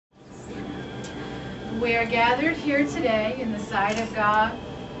We are gathered here today in the sight of God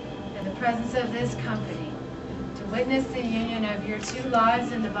and the presence of this company to witness the union of your two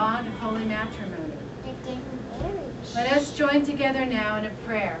lives in the bond of holy matrimony. Let us join together now in a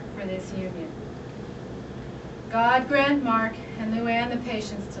prayer for this union. God grant Mark and Luann the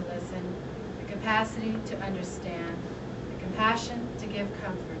patience to listen, the capacity to understand, the compassion to give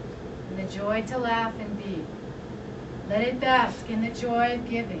comfort, and the joy to laugh and be. Let it bask in the joy of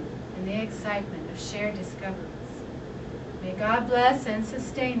giving and the excitement of shared discoveries. May God bless and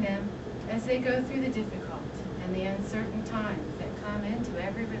sustain them as they go through the difficult and the uncertain times that come into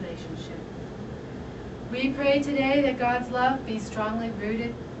every relationship. We pray today that God's love be strongly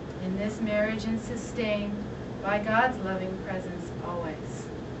rooted in this marriage and sustained by God's loving presence always.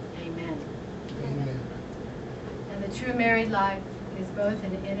 Amen. Amen. And the true married life is both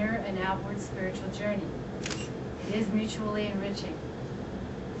an inner and outward spiritual journey. It is mutually enriching.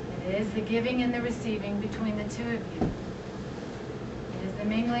 And it is the giving and the receiving between the two of you. It is the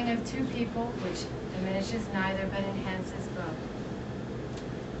mingling of two people which diminishes neither but enhances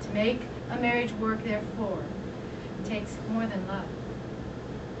both. To make a marriage work, therefore, takes more than love.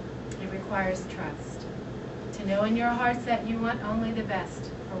 It requires trust. To know in your hearts that you want only the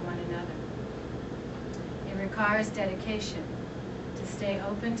best for one another. It requires dedication. To stay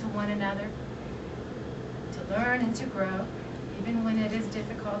open to one another. To learn and to grow, even when it is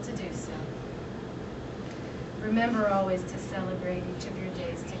difficult to do so. Remember always to celebrate each of your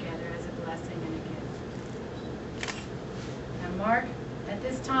days together as a blessing and a gift. Now, Mark, at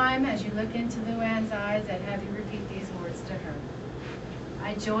this time, as you look into Luann's eyes, I'd have you repeat these words to her.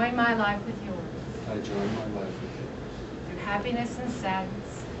 I join my life with yours. I join my life with yours. Through happiness and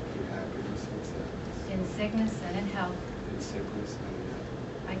sadness. Through happiness and sadness. In sickness and in health. In sickness and in health.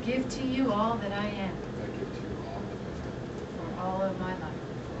 I give to you all that I am. I give to you all that I am. For all of my life.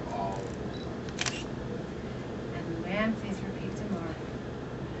 For all of my life. And Luann, please repeat to Mark.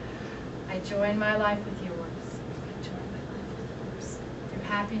 I join my life with yours. I join my life with yours. Through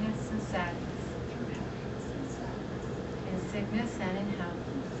happiness and sadness. Through happiness and sadness. In sickness and in health.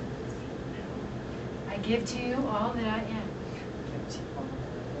 I give to you all that I am.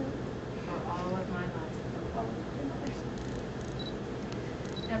 For all of my life.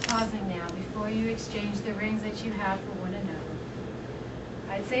 Now pausing now, before you exchange the rings that you have for one another,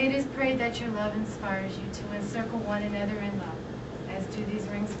 I'd say it is prayed that your love inspires you to encircle one another in love, as do these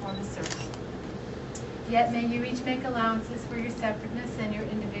rings form a circle. Yet may you each make allowances for your separateness and your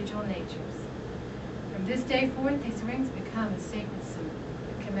individual natures. From this day forth, these rings become a sacred symbol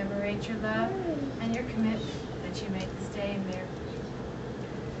that commemorates your love and your commitment that you make this day in marriage.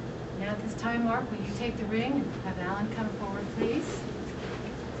 Now at this time, Mark, will you take the ring and have Alan come forward, please?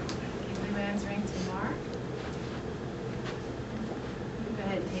 Give Luann's ring to Mark. Go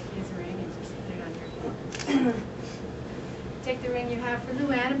ahead and take his ring and just put it on your hand. Take the ring you have for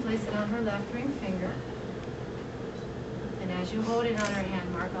Luann and place it on her left ring finger. And as you hold it on her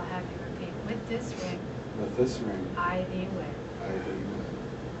hand, Mark, I'll have you repeat, with this ring, with this ring, I thee wed. I thee wed.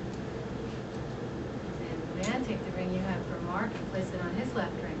 And Luann, take the ring you have for Mark and place it on his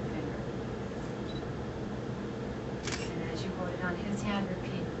left ring finger. And as you hold it on his hand,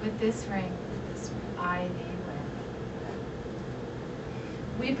 repeat, with this ring, I thee wed.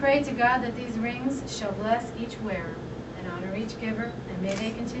 We pray to God that these rings shall bless each wearer and honor each giver, and may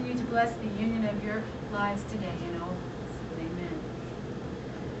they continue to bless the union of your lives today and always. Amen.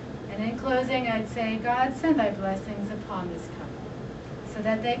 And in closing, I'd say, God, send thy blessings upon this couple, so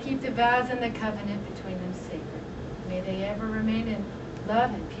that they keep the vows and the covenant between them sacred. May they ever remain in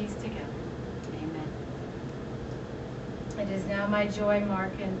love and peace together. Amen. It is now my joy,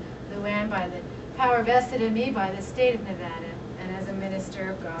 Mark and Luann, by the power vested in me by the state of Nevada, and as a minister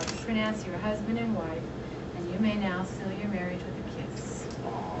of God, to pronounce you husband and wife, and you may now seal your marriage with a kiss.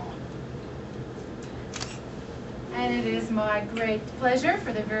 And it is my great pleasure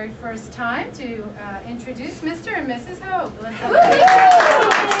for the very first time to introduce Mr. and Mrs. Hope. Let's